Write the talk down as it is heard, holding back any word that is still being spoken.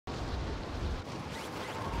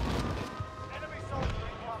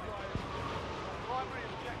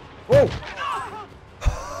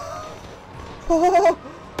Oh,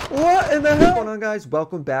 what in the hell? What's going on, guys?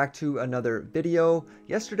 Welcome back to another video.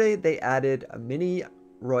 Yesterday they added a mini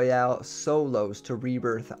royale solos to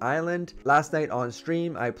Rebirth Island. Last night on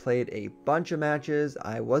stream I played a bunch of matches.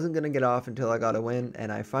 I wasn't gonna get off until I got a win, and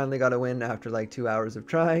I finally got a win after like 2 hours of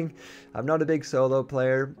trying. I'm not a big solo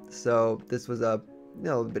player, so this was a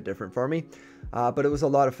little bit different for me. But it was a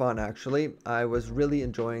lot of fun, actually. I was really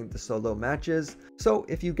enjoying the solo matches. So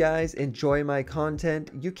if you guys enjoy my content,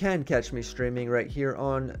 you can catch me streaming right here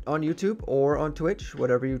on YouTube or on Twitch,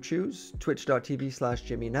 whatever you choose,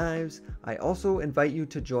 twitch.tv/JimmyKnives. I also invite you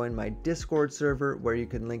to join my Discord server where you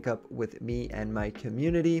can link up with me and my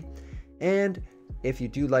community. And if you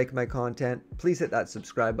do like my content, please hit that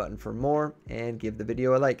subscribe button for more and give the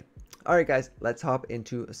video a like. Alright guys, let's hop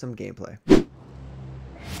into some gameplay.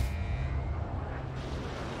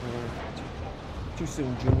 Too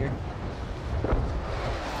soon, Junior.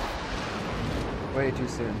 Way too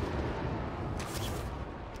soon.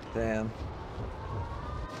 Damn.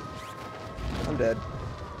 I'm dead.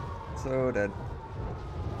 So dead.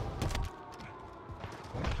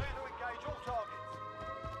 Clear to engage all targets.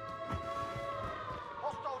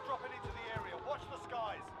 Hostile dropping into the area. Watch the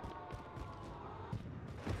skies.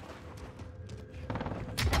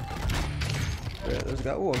 Yeah, there's a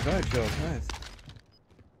guy. Oh, a guy joke. Nice.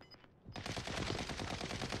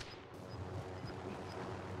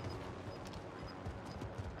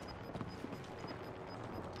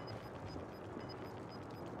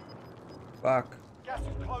 Fuck. Gas is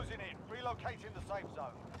closing in. Relocating the safe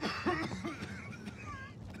zone.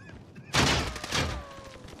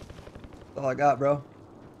 That's all I got, bro.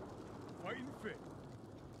 Fighting fit.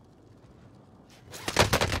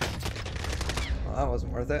 Well, that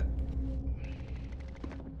wasn't worth it.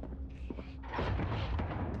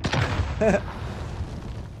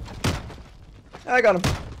 I got him.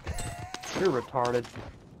 You're retarded.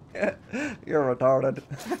 You're retarded.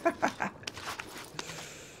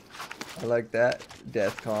 I like that.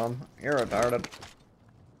 Death calm. You're retarded.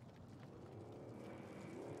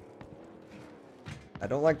 I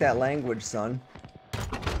don't like that language, son.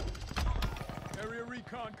 Area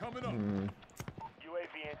recon coming up.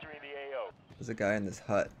 UAV entering the AO. There's a guy in this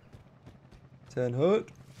hut. 10 hut.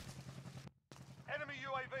 Enemy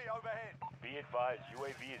UAV overhead. Be advised,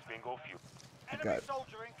 UAV is bingo fuel. Enemy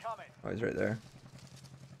soldier incoming. Oh, he's right there.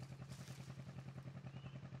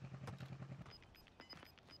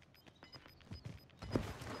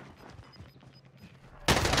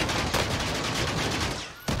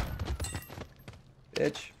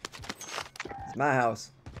 Bitch. It's my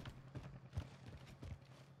house.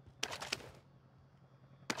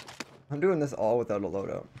 I'm doing this all without a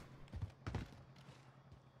loadout.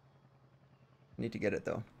 Need to get it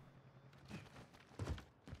though.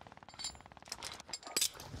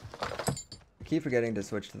 I keep forgetting to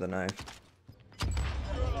switch to the knife.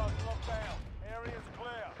 Gulag locked down. Area's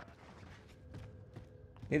clear.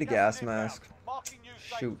 Need a gas mask. Marking new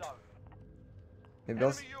safe Shoot. zone. Maybe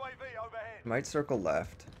Enemy I'll UAV overhead. might circle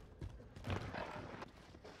left.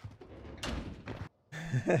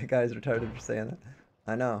 Guys retarded for saying that.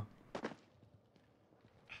 I know.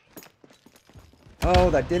 Oh,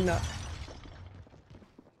 that did not.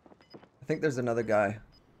 I think there's another guy.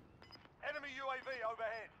 Enemy UAV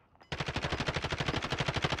overhead.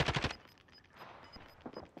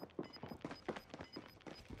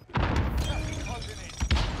 Gas is closing in.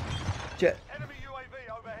 Jet. Enemy UAV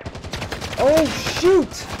overhead. Oh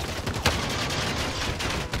shoot!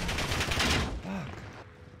 Fuck.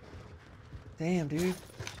 Damn, dude.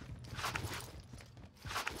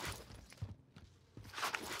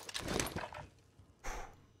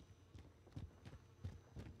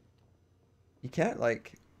 You can't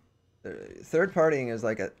like third partying is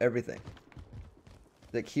like everything.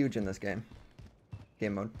 It's like huge in this game.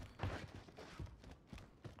 Game mode.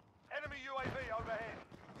 Enemy UAV overhead.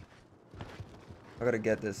 I gotta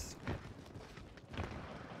get this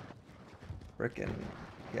frickin'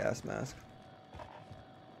 gas mask.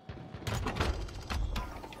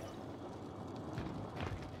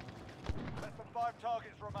 Less than 5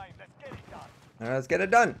 targets remain. Let's get it done. Alright, let's get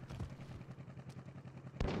it done.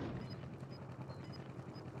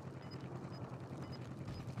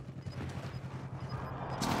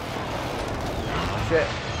 Shit.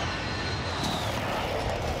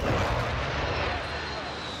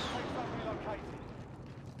 Safe zone relocated.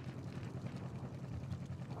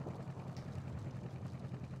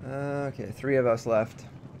 Okay, 3 of us left.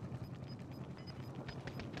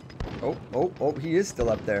 Oh, he is still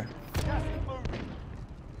up there. Gas is moving.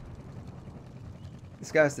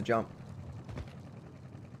 This guy has to jump.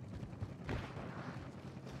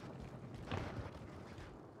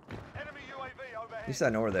 Enemy UAV overhead. At least I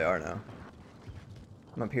know where they are now.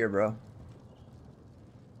 I'm up here, bro.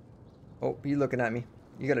 Oh, he's looking at me.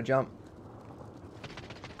 You gotta jump.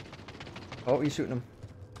 Oh, he's shooting him.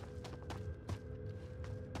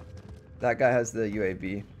 That guy has the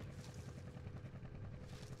UAV.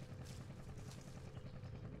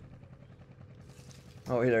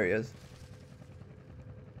 Oh, there he is.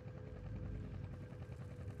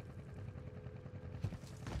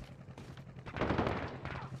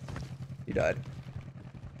 He died.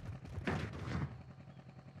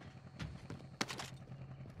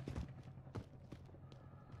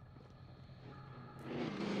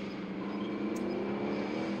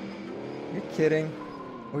 You're kidding.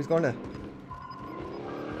 Oh, he's going to...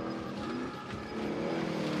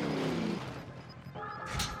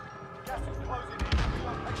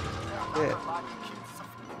 Yeah.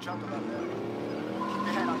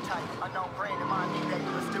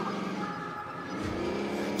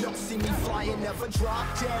 You'll see me flying, never drop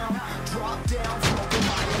down, smoking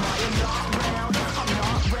I am not round, I'm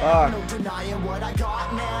not round, no denying what I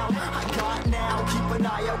got now, keep an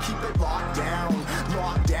eye out, keep it locked down,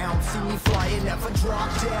 see me flying, never drop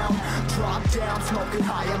down, smoking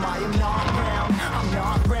I am not round, I'm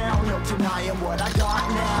not round, no denying what I got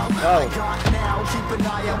now, keep an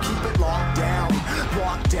eye out, keep it locked down,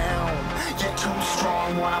 you're too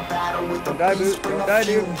strong when I battle with the beast, bring a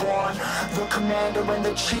few on, the commander and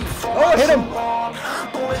the chief. Oh, hit him!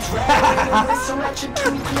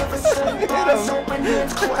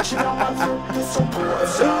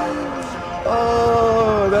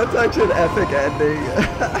 Oh, that's actually an epic ending.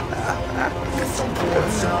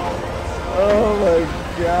 Oh my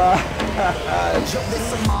god.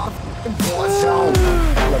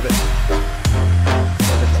 Love it.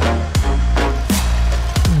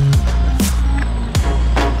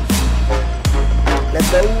 Let's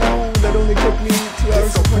go. That only took me 2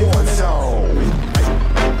 hours and 24 minutes.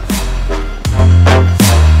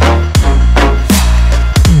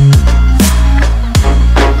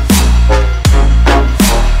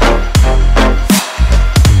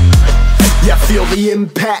 Yeah, feel the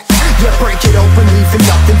impact.